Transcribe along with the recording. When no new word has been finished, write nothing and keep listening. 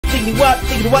diggity what,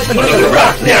 I'm gonna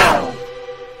rock now!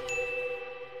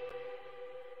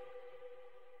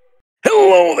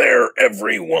 Hello there,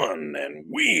 everyone, and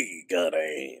we got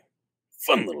a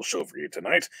fun little show for you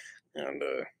tonight, and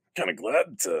kind of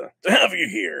glad to have you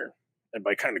here. And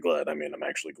by kind of glad, I mean I'm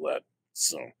actually glad.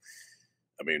 So,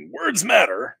 I mean, words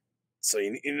matter, so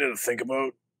you need to think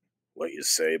about what you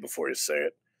say before you say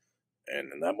it.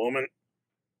 And in that moment,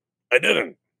 I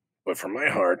didn't. But from my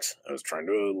heart, I was trying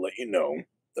to let you know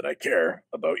that I care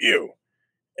about you,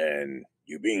 and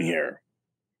you being here.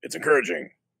 It's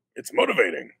encouraging, it's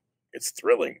motivating, it's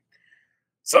thrilling.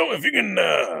 So if you can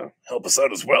help us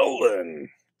out as well and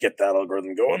get that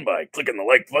algorithm going by clicking the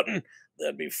like button,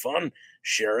 that'd be fun.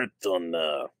 Share it on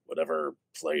whatever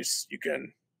place you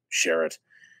can share it.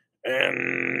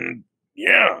 And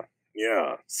yeah.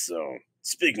 So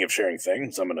speaking of sharing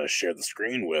things, I'm going to share the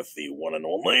screen with the one and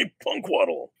only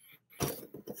Punkwaddle.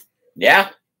 Yeah,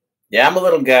 I'm a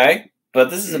little guy, but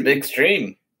this is a big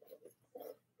stream.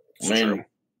 True.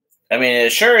 I mean,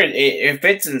 sure, it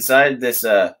fits inside this,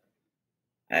 I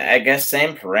guess,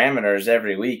 same parameters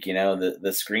every week, you know,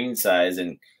 the screen size,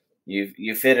 and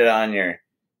you fit it on your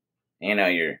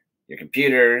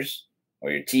computers or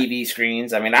your TV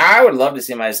screens. I mean, I would love to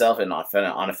see myself on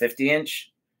a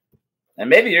 50-inch, and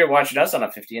maybe you're watching us on a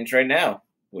 50-inch right now,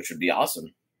 which would be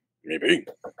awesome. Maybe.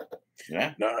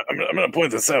 Yeah. Now, I'm going to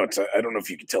point this out. I don't know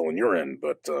if you can tell on your end,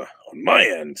 but on my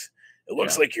end, it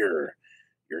looks like your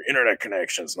internet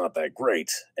connection is not that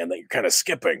great, and that you're kind of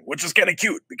skipping, which is kind of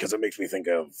cute because it makes me think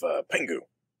of Pengu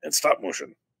and stop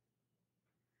motion.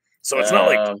 So it's not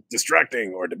like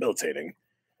distracting or debilitating,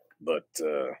 but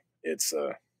it's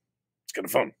kind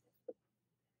of fun.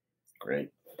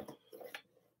 Great.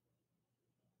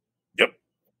 Yep.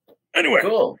 Anyway,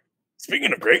 cool.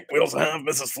 Speaking of great, we also have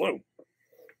Mrs. Flu.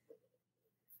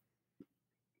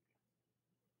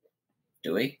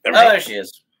 Do we? There she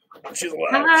is. She's alive.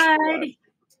 Hi.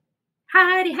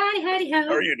 Howdy, ho.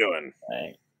 How are you doing?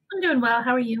 Hey. I'm doing well.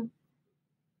 How are you?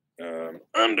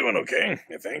 I'm doing okay,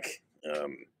 I think.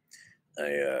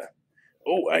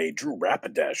 I drew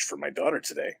Rapidash for my daughter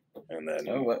today, and then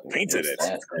painted it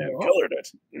and colored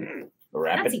it. Mm-hmm.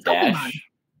 Rapidash?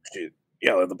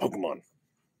 Yeah, the Pokemon.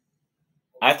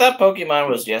 I thought Pokemon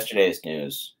was yesterday's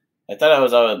news. I thought it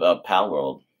was all about Pal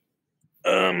World.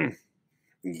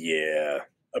 Yeah,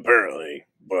 apparently,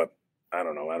 but I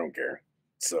don't know. I don't care.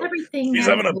 So Everything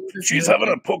she's having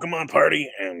a Pokemon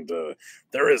party, and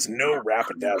there is no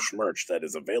Rapidash merch that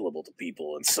is available to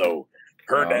people, and so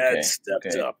her dad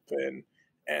stepped up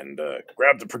and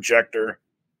grabbed a projector,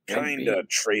 kind of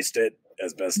traced it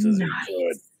as best as he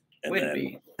could, and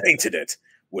then painted it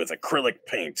with acrylic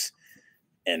paint,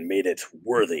 and made it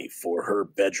worthy for her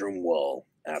bedroom wall.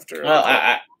 After, well,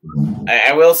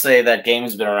 I will say that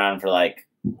game's been around for like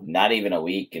not even a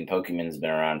week, and Pokemon's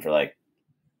been around for like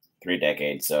 3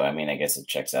 decades. So I mean, I guess it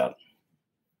checks out.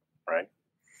 Right.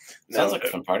 Sounds like a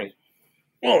fun party.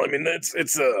 Well, I mean, it's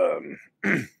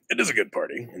it is a good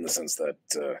party in the sense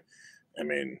that I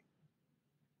mean,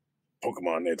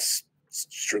 Pokemon it's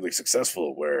extremely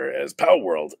successful, whereas Power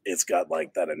World it's got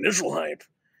like that initial hype.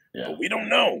 Yeah. But we don't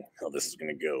know how this is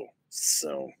going to go.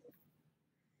 So,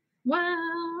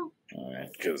 wow. All right.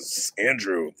 Because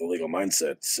Andrew, the legal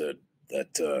mindset, said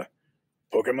that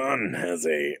Pokemon has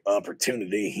a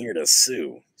opportunity here to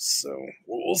sue. So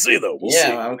we'll see, though. We'll see.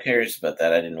 I'm curious about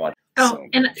that. I didn't watch.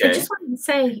 And I just wanted to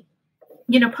say,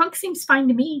 Punk seems fine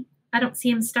to me. I don't see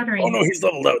him stuttering. Oh no, he's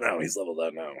leveled out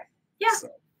now. Yeah. So.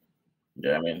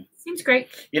 Yeah, I mean, seems great.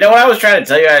 You know what I was trying to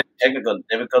tell you? I had technical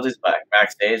difficulties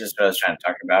backstage. That's what I was trying to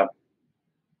talk about.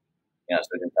 So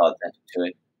we didn't call attention to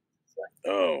it.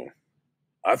 So. Oh,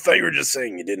 I thought you were just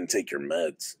saying you didn't take your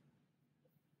meds.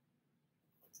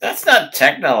 That's not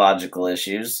technological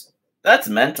issues. That's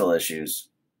mental issues.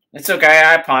 It's okay.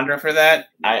 I ponder for that.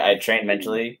 I train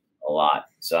mentally a lot,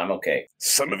 so I'm okay.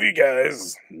 Some of you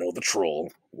guys know the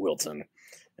troll, Wilton,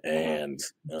 and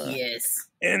yes,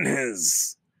 in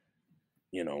his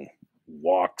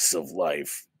walks of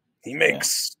life, he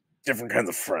makes different kinds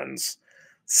of friends.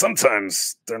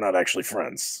 Sometimes they're not actually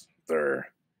friends.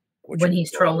 They're when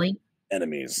he's trolling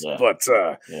enemies. Yeah. But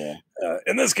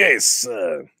in this case,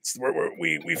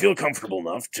 we feel comfortable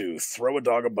enough to throw a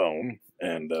dog a bone,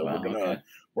 and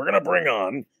we're gonna bring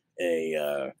on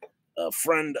a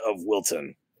friend of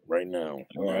Wilton right now.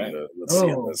 All right. Let's see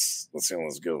how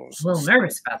this goes. A little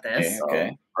nervous about this.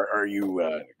 Okay. Are you?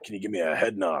 Can you give me a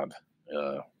head nod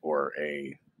or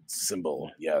a symbol?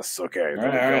 Yes. Okay. There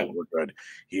we go. Right. We're good.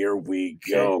 Here we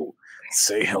go. Okay.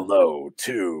 Say hello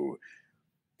to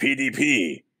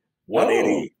PDP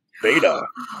 180 Beta.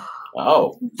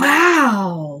 Oh.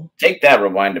 Wow. Take that,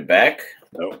 Rewind it back.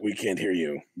 No, we can't hear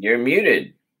you. You're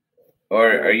muted. Or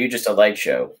are you just a light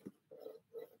show?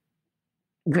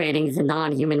 Greetings,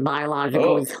 non-human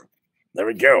biologicals. Oh. There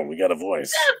we go. We got a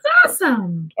voice. That's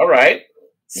awesome. All right.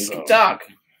 You So, can talk.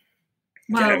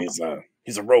 Well, again,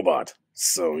 he's a robot,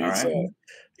 so he's right.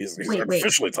 he's Wait.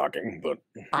 artificially talking, but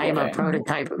I am a Okay.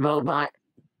 prototype robot.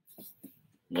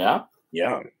 Yeah.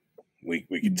 yeah, we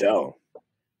could tell.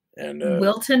 And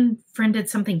Wilton friended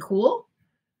something cool.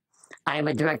 I am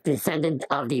a direct descendant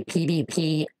of the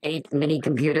PDP-8 mini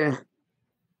computer.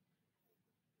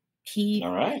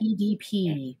 All right.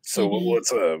 PDP. so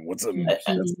what's a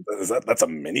PDP. that's a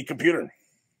mini computer?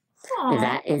 Aw.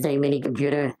 That is a mini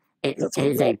computer. It That's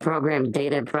is what- a program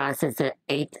data processor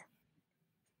 8.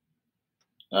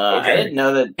 I didn't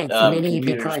know that. It's mini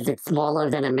computers... because it's smaller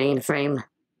than a mainframe.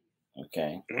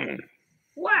 Okay.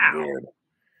 Wow. Weird.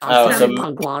 I'm so- sorry,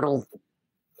 Punk Waddle.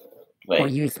 Were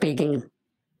Wait. you speaking?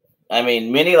 I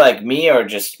mean, mini like me, or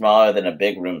just smaller than a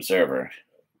big room server?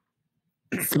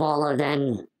 Smaller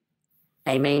than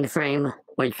a mainframe,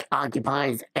 which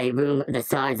occupies a room the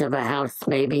size of a house,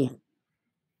 maybe.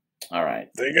 All right.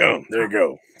 There you go. There you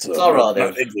go. So It's all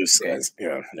relative. igloo size.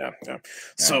 Yeah.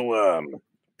 So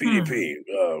PDP.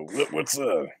 What's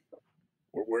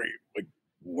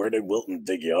where did Wilton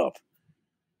dig you up?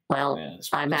 Well, Yeah, that's-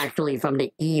 I'm actually from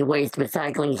the e-waste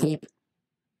recycling heap,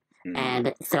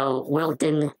 and so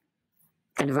Wilton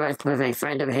conversed with a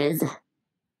friend of his,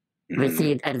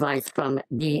 received advice from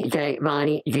DJ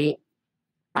Ronnie G.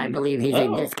 I believe he's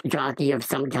a disc jockey of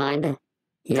some kind.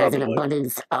 He has an Probably.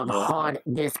 abundance of hard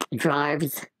disk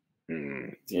drives,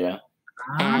 Yeah.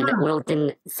 and Ah.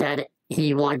 Wilton said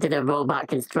he wanted a robot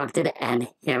constructed, and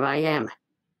here I am.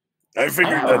 I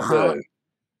figured Uh-huh. that.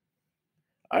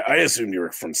 I assumed you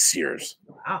were from Sears.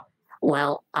 Wow.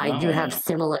 Well, I do have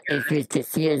similar issues to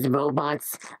Sears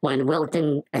robots. When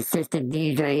Wilton assisted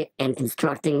DJ in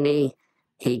constructing me,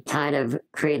 he kind of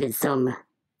created some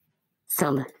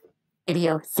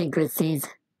idiosyncrasies.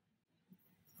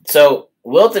 So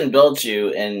Wilton built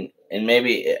you, and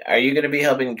maybe are you going to be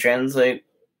helping translate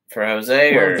for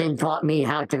Jose, or Wilton taught me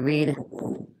how to read.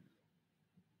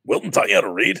 Wilton taught you how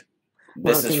to read?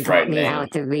 this Wilton is taught me frightening? how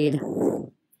to read.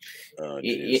 Oh,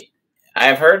 jeez.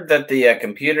 I've heard that the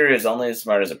computer is only as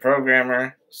smart as a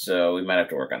programmer, so we might have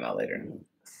to work on that later.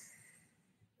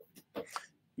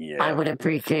 Yeah. I would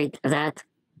appreciate that.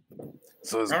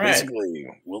 So it's All right. basically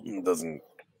Wilton doesn't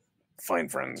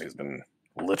find friends. He's been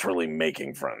literally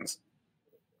making friends.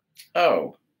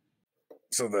 Oh,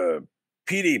 So the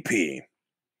PDP.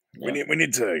 Yeah. We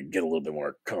need to get a little bit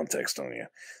more context on you.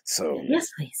 So Yes,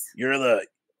 please. you're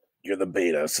the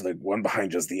beta. So the one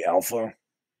behind you is the alpha.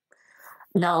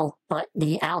 No, but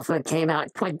the Alpha came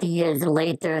out 20 years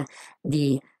later.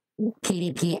 The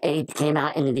PDP-8 came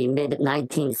out in the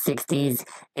mid-1960s.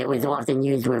 It was often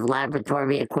used with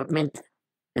laboratory equipment.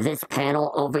 This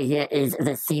panel over here is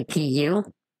the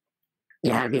CPU.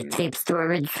 You have your tape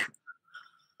storage,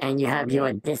 and you have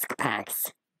your disk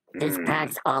packs. Disk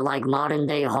packs are like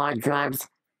modern-day hard drives,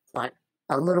 but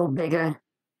a little bigger,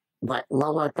 but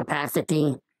lower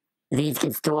capacity. These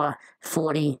can store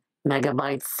 40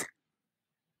 megabytes.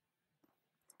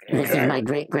 This is my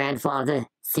great-grandfather,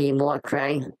 Seymour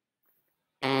Cray,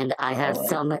 and I have Alright.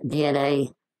 some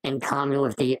DNA in common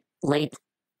with the late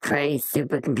Cray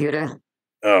supercomputer.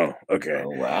 Oh, okay. oh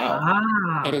wow.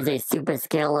 Ah. It is a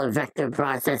superscale vector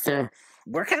processor.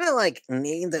 We're kind of like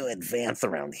needing to advance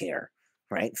around here,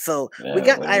 right? So Yeah, we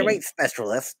got what do you mean? irate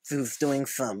specialist who's doing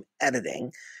some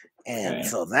editing, and Okay.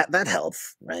 so that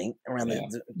helps, right? Around Yeah.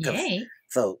 the 'cause- Yay.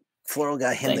 so Floral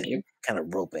got him Thank to you. kind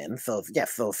of rope in. So yeah,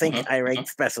 so thank Mhm, irate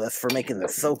specialist for making the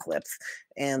so clips.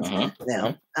 And Mhm,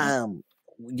 now,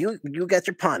 you got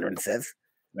your ponderances.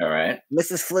 All right.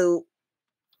 Mrs. Flu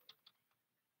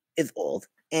is old.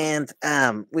 And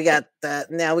we got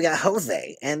now we got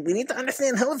Jose, and we need to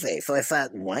understand Jose. So I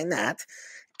thought, why not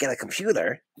get a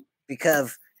computer?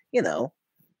 Because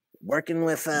working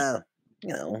with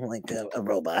like a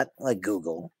robot like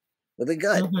Google would be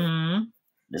good. Mhm.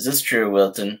 Is this true,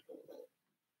 Wilton?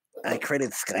 I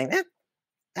created Skynet.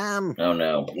 Oh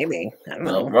no. Maybe I don't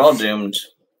Well, know. we're all doomed.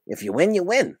 If you win, you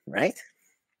win, right?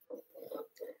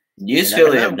 You You still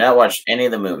never have know. not watched any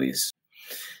of the movies.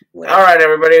 Well, All right,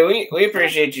 everybody. We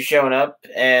appreciate you showing up,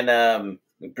 and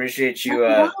we appreciate you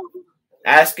Oh,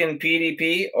 asking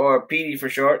PDP, or PD for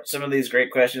short, some of these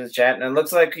great questions, chat. And it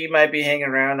looks like he might be hanging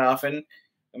around often.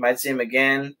 We might see him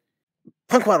again.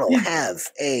 Punkwaddle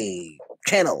has a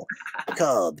channel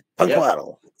called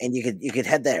Punkwaddle, and you could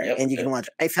head there, Yep. and you can watch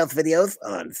Ice House videos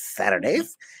on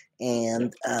Saturdays,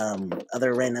 and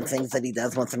other random things that he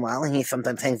does once in a while. And he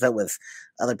sometimes hangs out with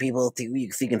other people too.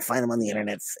 So you can find him on the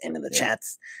internet and in the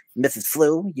chats. Mrs.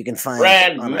 Flu, you can find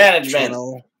Brand on management. our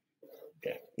channel.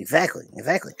 Okay. Exactly.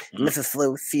 Mhm. Mrs.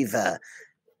 Flu,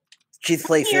 she's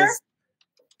places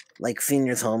like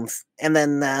seniors' homes, and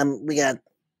then we got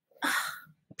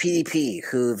PDP,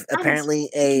 who's apparently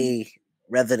a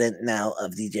resident now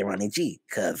of DJ Ronnie G,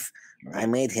 because I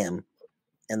made him,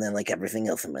 and then like everything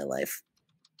else in my life,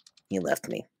 he left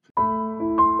me.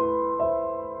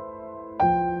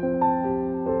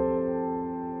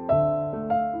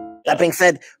 That being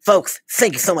said, folks,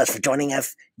 thank you so much for joining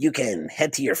us. You can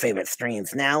head to your favorite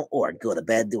streams now or go to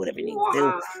bed, do whatever you need to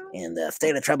do, and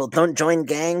stay out of trouble. Don't join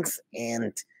gangs,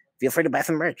 and feel free to buy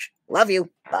some merch. Love you.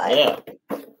 Bye. Yeah.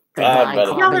 Goodbye,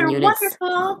 buddy. Y'all carbon are units.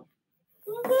 wonderful.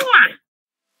 Mwah.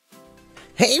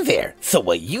 Hey there! So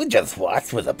what you just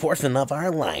watched was a portion of our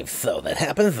live show that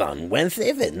happens on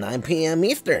Wednesdays at 9 p.m.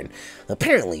 Eastern.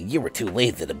 Apparently you were too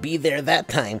lazy to be there that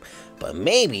time, but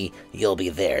maybe you'll be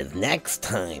there next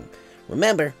time.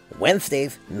 Remember,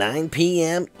 Wednesdays, 9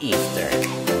 p.m.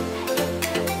 Eastern.